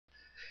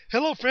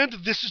Hello, friend.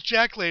 This is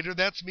Jack Later.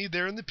 That's me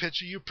there in the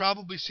picture. You've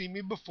probably seen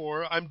me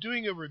before. I'm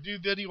doing a review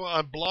video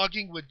on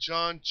blogging with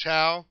John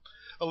Chow.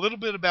 A little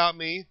bit about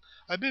me.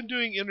 I've been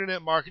doing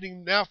internet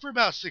marketing now for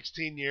about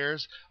 16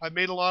 years. I've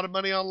made a lot of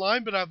money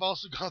online, but I've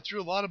also gone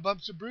through a lot of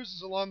bumps and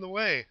bruises along the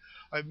way.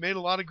 I've made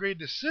a lot of great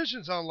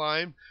decisions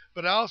online,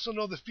 but I also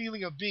know the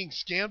feeling of being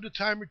scammed a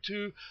time or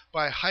two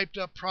by hyped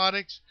up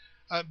products.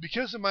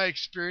 Because of my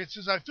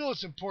experiences, I feel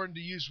it's important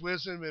to use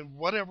wisdom in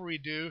whatever we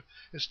do,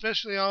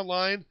 especially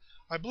online.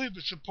 I believe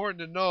it's important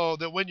to know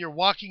that when you're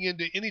walking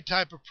into any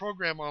type of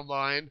program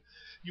online,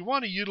 you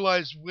want to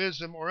utilize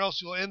wisdom, or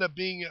else you'll end up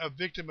being a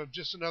victim of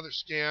just another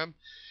scam.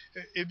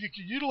 If you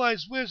can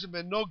utilize wisdom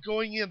and know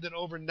going in that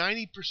over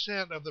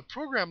 90% of the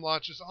program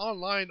launches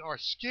online are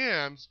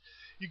scams,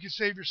 you can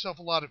save yourself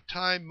a lot of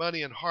time,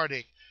 money, and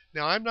heartache.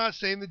 Now, I'm not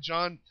saying that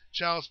John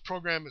Chow's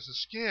program is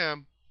a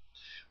scam,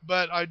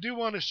 but I do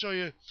want to show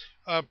you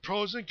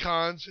pros and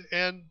cons,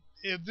 and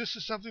if this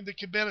is something that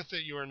can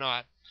benefit you or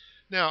not.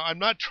 Now, I'm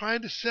not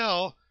trying to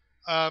sell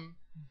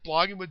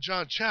blogging with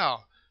John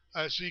Chow,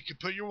 so you can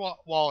put your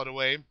wallet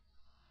away.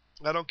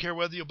 I don't care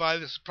whether you buy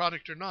this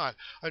product or not.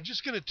 I'm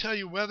just going to tell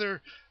you what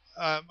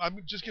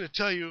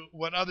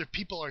other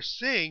people are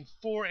saying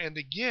for and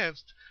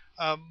against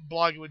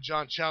blogging with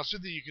John Chow, so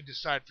that you can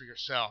decide for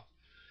yourself.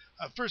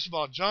 First of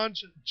all, John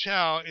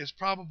Chow is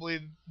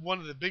probably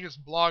one of the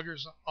biggest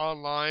bloggers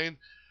online.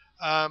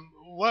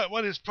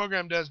 What his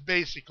program does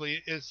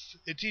basically is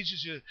it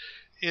teaches you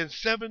in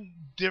 7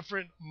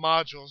 different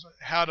modules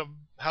how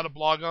to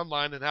blog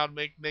online and how to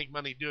make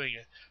money doing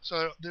it.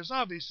 So there's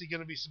obviously going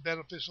to be some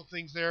beneficial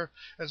things there,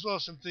 as well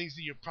as some things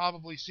that you've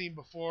probably seen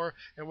before,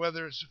 and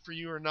whether it's for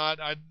you or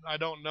not, I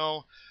don't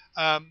know.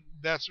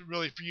 That's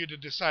really for you to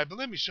decide. But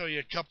let me show you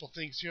a couple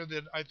things here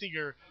that I think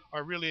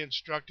are really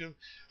instructive.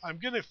 I'm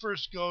going to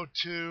first go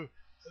to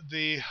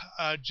the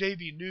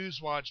JV News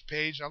Watch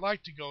page. I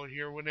like to go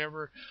here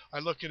whenever I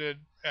look at a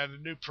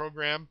new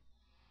program.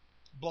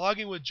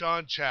 Blogging with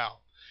John Chow.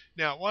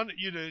 Now, I want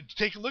you to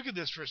take a look at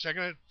this for a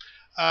second.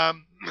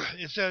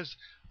 It says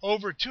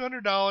over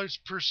 $200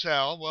 per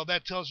sale. Well,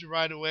 that tells you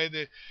right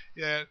away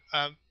that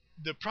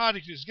the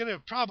product is going to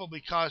probably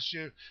cost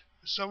you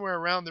somewhere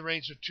around the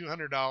range of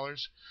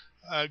 $200,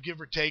 give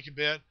or take a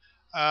bit.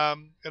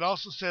 It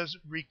also says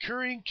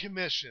recurring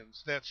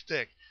commissions that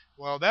stick.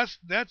 Well,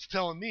 that's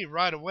telling me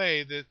right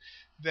away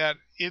that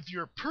if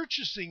you're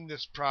purchasing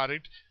this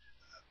product,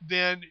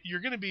 then you're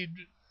going to be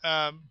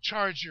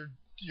charged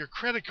your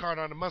credit card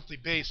on a monthly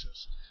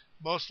basis,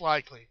 most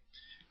likely.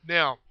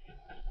 Now,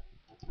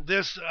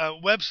 this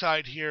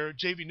website here,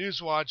 JV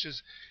Newswatch,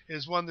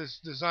 is one that's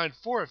designed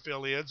for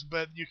affiliates,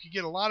 but you can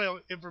get a lot of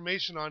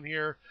information on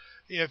here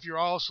if you're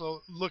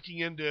also looking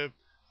into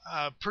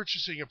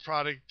purchasing a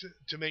product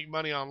to make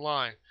money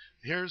online.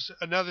 Here's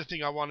another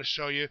thing I want to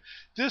show you.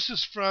 This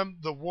is from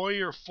the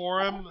Warrior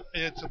Forum.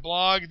 It's a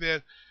blog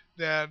that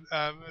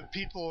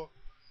people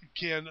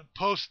can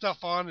post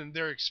stuff on and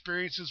their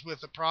experiences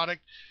with the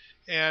product.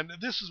 And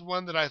this is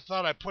one that I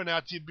thought I'd point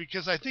out to you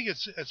because I think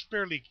it's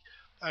fairly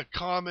a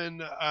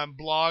common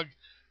blog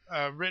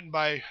written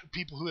by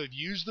people who have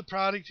used the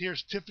product.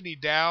 Here's Tiffany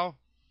Dow.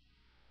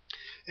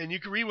 And you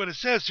can read what it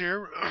says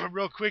here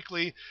real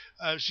quickly.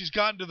 She's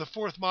gotten to the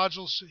 4th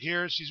module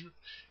here. She's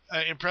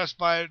impressed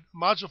by it.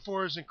 Module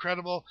 4 is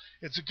incredible.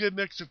 It's a good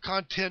mix of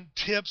content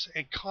tips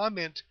and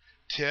comment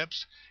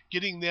tips,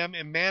 getting them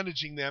and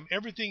managing them.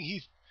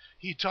 Everything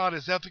he taught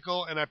is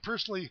ethical, and I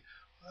personally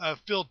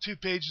filled 2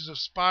 pages of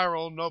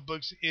spiral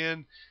notebooks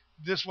in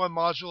this one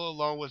module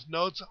alone with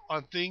notes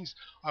on things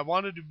I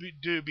wanted to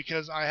do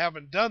because I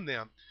haven't done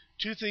them.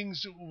 2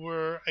 things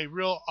were a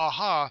real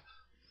aha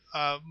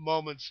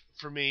moments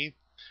for me.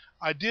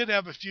 I did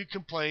have a few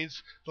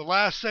complaints. The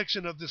last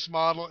section of this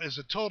model is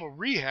a total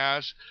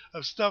rehash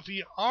of stuff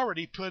he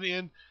already put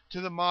in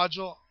to the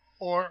module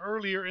or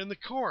earlier in the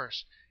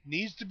course.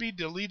 Needs to be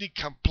deleted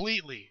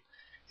completely.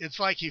 It's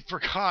like he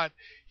forgot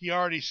he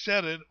already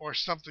said it or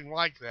something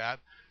like that.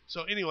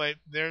 So anyway,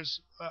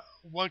 there's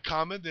one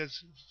comment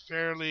that's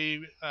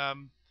fairly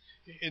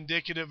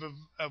indicative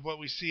of what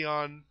we see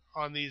on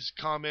these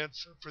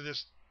comments for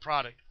this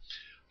product.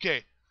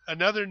 Okay,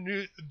 another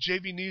new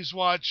JV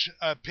Newswatch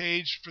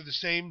page for the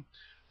same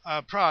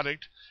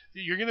product.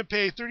 You're going to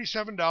pay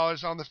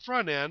 $37 on the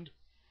front end,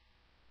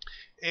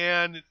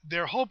 and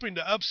they're hoping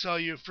to upsell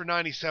you for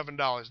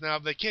 $97. Now,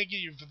 if they can't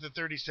get you for the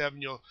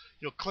 $37,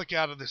 you'll click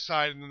out of the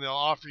site and then they'll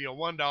offer you a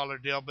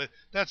 $1 deal, but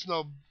that's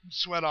no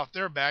sweat off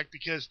their back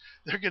because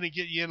they're going to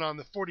get you in on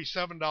the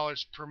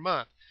 $47 per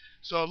month.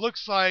 So it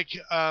looks like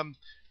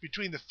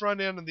between the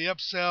front end and the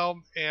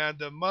upsell and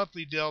the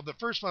monthly deal, the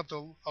first month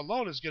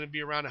alone is going to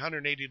be around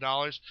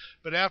 $180,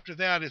 but after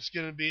that it's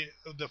going to be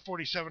the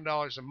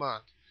 $47 a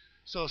month.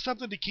 So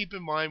something to keep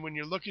in mind when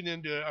you're looking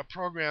into a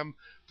program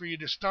for you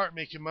to start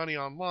making money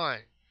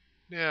online.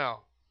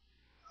 Now,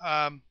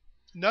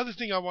 another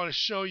thing I want to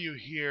show you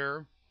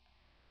here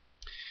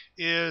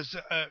is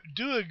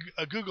do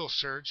a Google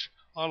search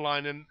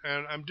online, and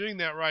I'm doing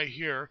that right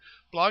here,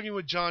 Blogging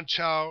with John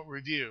Chow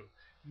review.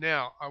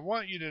 Now, I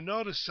want you to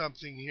notice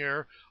something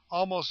here.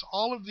 almost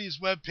all of these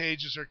web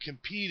pages are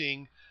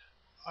competing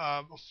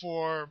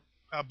for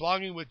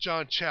blogging with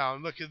John Chow.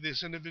 And look at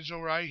this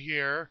individual right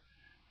here,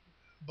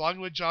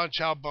 blogging with John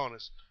Chow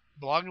bonus,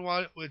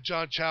 blogging with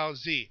John Chow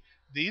Z.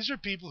 These are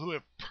people who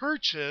have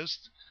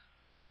purchased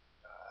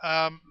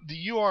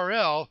the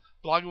URL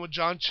blogging with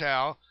John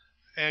Chow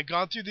and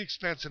gone through the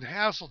expense and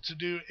hassle to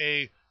do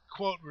a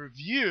quote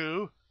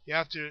review. You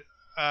have to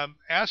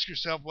ask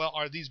yourself, well,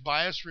 are these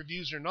biased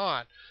reviews or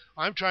not?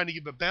 I'm trying to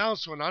give a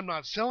balanced one. I'm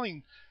not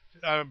selling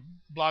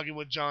blogging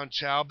with John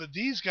Chow, but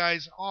these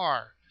guys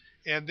are,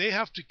 and they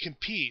have to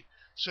compete.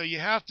 So you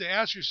have to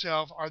ask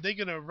yourself, are they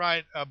going to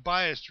write a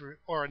biased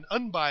or an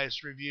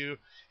unbiased review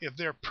if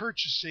they're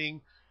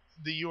purchasing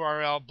the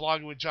URL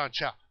blogging with John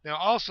Chow? Now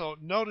also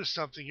notice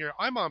something here.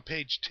 I'm on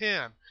page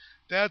 10.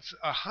 That's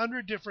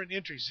 100 different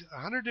entries,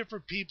 100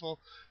 different people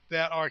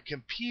that are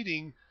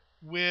competing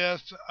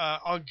with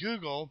on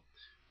Google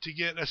to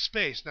get a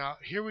space. Now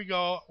here we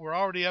go. We're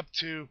already up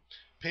to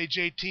page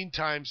 18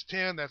 times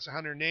 10. That's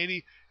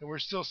 180, and we're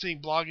still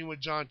seeing blogging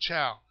with John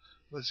Chow.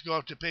 Let's go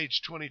up to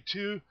page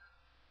 22.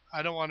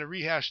 I don't want to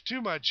rehash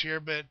too much here,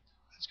 but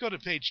let's go to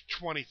page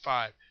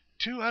 25.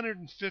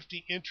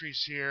 250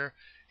 entries here,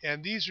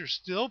 and these are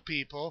still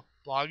people,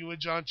 blogging with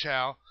John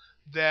Chow,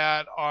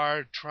 that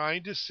are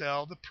trying to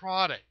sell the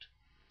product.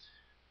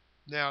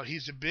 Now,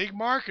 he's a big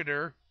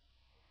marketer,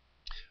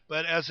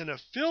 but as an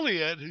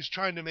affiliate who's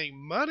trying to make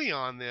money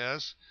on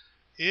this,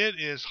 it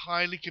is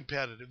highly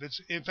competitive.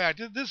 In fact,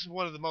 this is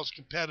one of the most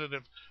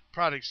competitive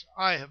products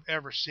I have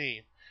ever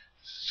seen.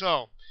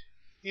 So,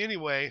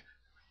 anyway,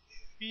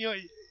 you know,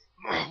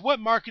 what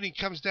marketing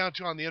comes down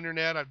to on the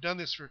internet, I've done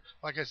this for,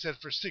 like I said,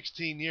 for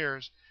 16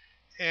 years,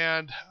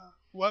 and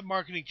what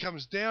marketing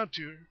comes down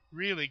to,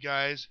 really,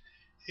 guys,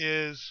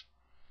 is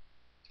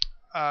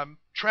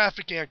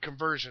traffic and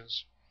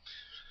conversions.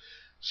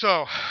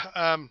 So,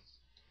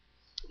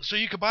 so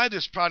you can buy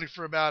this product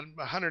for about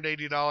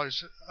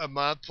 $180 a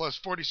month plus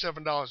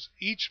 $47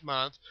 each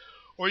month,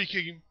 or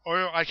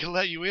I can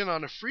let you in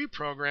on a free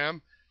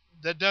program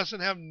that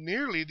doesn't have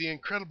nearly the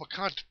incredible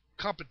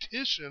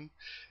competition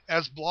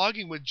as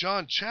blogging with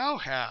John Chow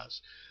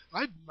has.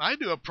 I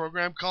do a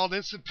program called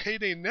Instant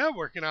Payday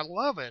Network, and I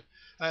love it.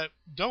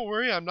 Don't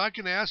worry, I'm not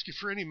going to ask you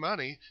for any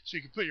money, so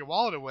you can put your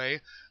wallet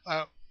away.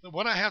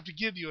 What I have to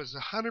give you is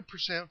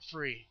 100%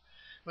 free.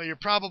 Well, you're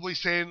probably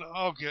saying,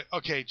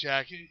 okay,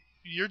 Jack,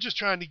 you're just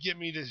trying to get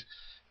me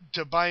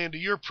to buy into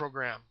your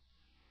program.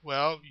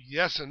 Well,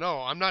 yes and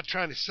no. I'm not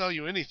trying to sell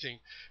you anything,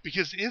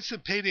 because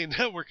Instant Payday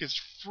Network is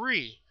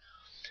free.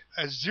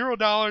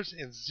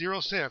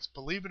 $0.00.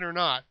 Believe it or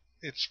not,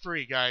 it's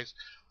free, guys.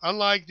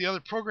 Unlike the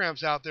other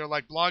programs out there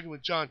like Blogging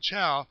with John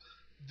Chow,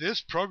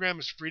 this program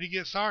is free to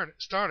get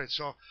started.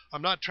 So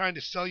I'm not trying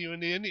to sell you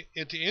into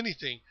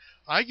anything.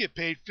 I get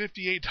paid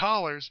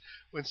 $58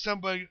 when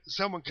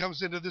someone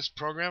comes into this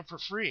program for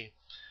free.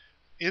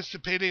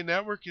 Instant Payday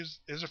Network is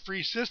a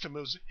free system.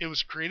 It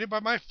was created by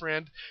my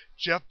friend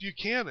Jeff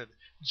Buchanan.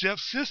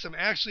 Jeff's system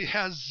actually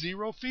has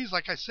zero fees,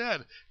 like I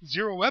said,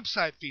 zero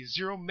website fees,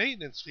 zero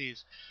maintenance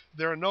fees.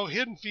 There are no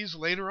hidden fees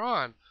later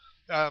on.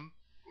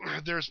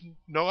 There's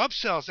no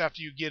upsells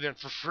after you get in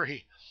for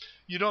free.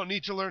 You don't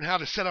need to learn how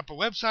to set up a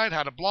website,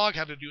 how to blog,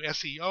 how to do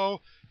SEO.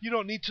 You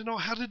don't need to know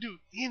how to do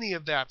any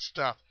of that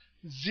stuff.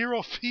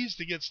 Zero fees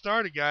to get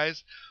started,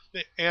 guys.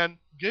 And I'm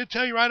going to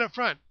tell you right up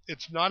front,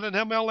 it's not an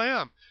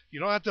MLM. You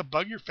don't have to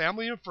bug your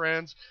family and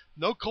friends,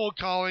 no cold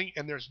calling,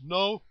 and there's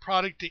no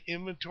product to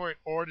inventory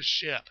or to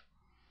ship.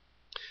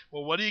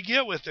 Well, what do you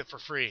get with it for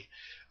free?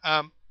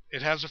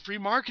 It has a free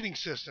marketing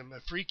system,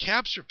 a free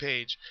capture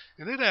page,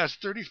 and it has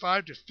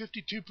 35 to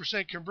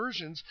 52%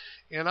 conversions,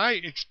 and I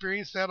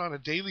experience that on a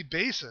daily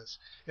basis.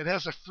 It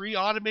has a free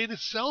automated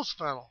sales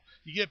funnel.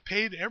 You get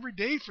paid every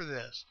day for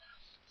this.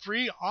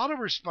 Free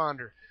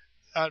autoresponder.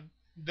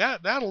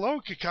 That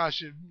alone could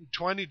cost you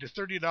 $20 to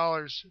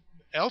 $30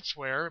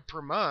 elsewhere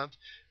per month,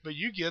 but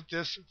you get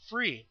this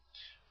free.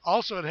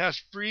 Also, it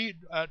has free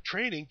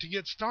training to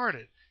get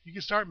started. You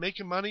can start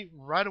making money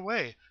right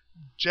away.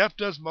 Jeff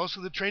does most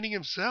of the training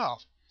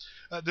himself.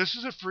 This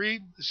is a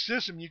free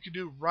system you can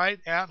do right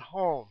at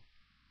home.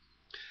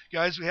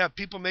 Guys, we have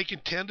people making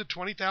 $10,000 to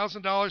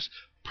 $20,000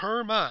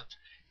 per month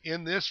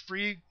in this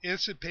free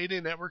Instant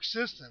Payday Network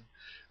system.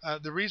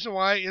 The reason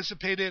why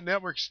Instant Payday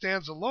Network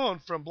stands alone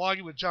from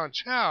Blogging with John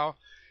Chow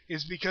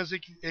is because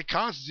it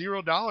costs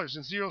 $0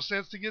 and 0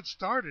 cents to get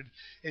started,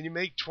 and you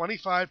make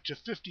 $25 to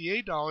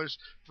 $58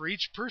 for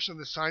each person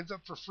that signs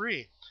up for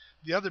free.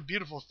 The other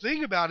beautiful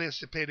thing about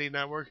Instant Payday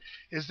Network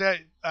is that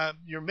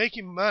you're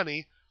making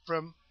money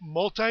from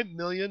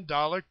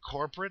multi-million-dollar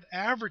corporate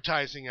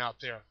advertising out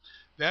there.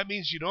 That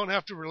means you don't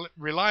have to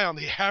rely on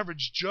the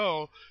average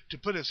Joe to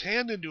put his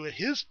hand into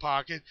his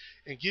pocket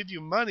and give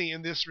you money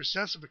in this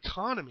recessive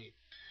economy.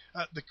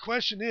 The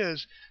question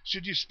is,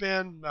 should you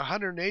spend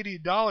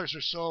 $180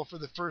 or so for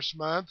the first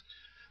month,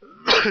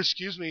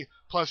 excuse me,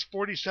 plus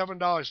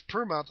 $47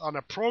 per month on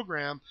a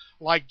program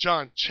like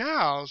John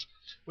Chow's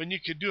when you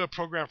could do a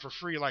program for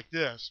free like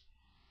this?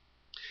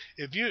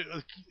 If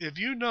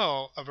you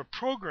know of a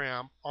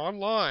program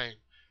online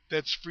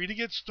that's free to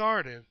get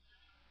started,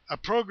 a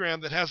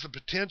program that has the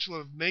potential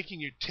of making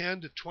you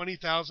 $10,000 to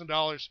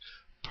 $20,000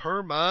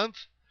 per month,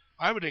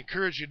 I would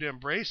encourage you to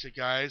embrace it,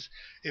 guys.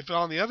 If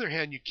on the other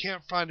hand you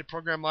can't find a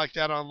program like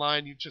that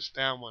online, you've just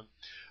found one.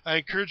 I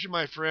encourage you,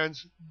 my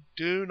friends,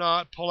 do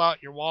not pull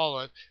out your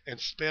wallet and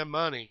spend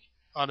money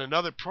on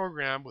another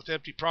program with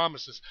empty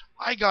promises.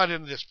 I got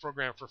into this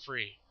program for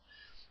free.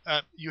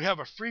 You have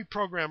a free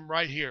program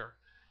right here.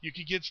 You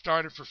can get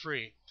started for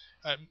free.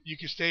 You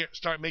can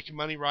start making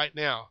money right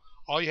now.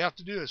 All you have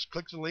to do is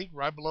click the link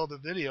right below the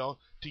video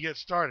to get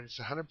started. It's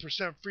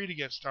 100% free to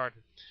get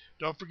started.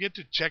 Don't forget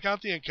to check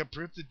out the income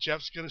proof that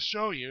Jeff's going to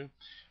show you.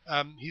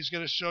 He's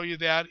going to show you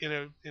that in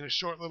a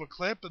short little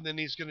clip, and then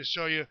he's going to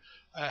show you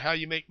how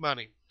you make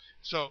money.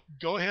 So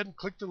go ahead and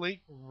click the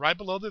link right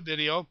below the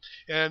video,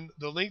 and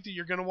the link that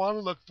you're going to want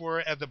to look for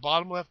at the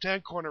bottom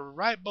left-hand corner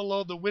right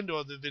below the window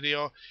of the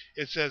video,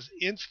 it says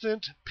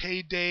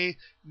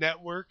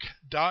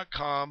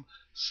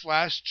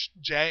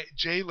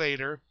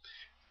instantpaydaynetwork.com/jlater.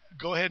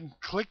 Go ahead and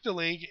click the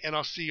link, and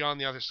I'll see you on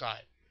the other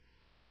side.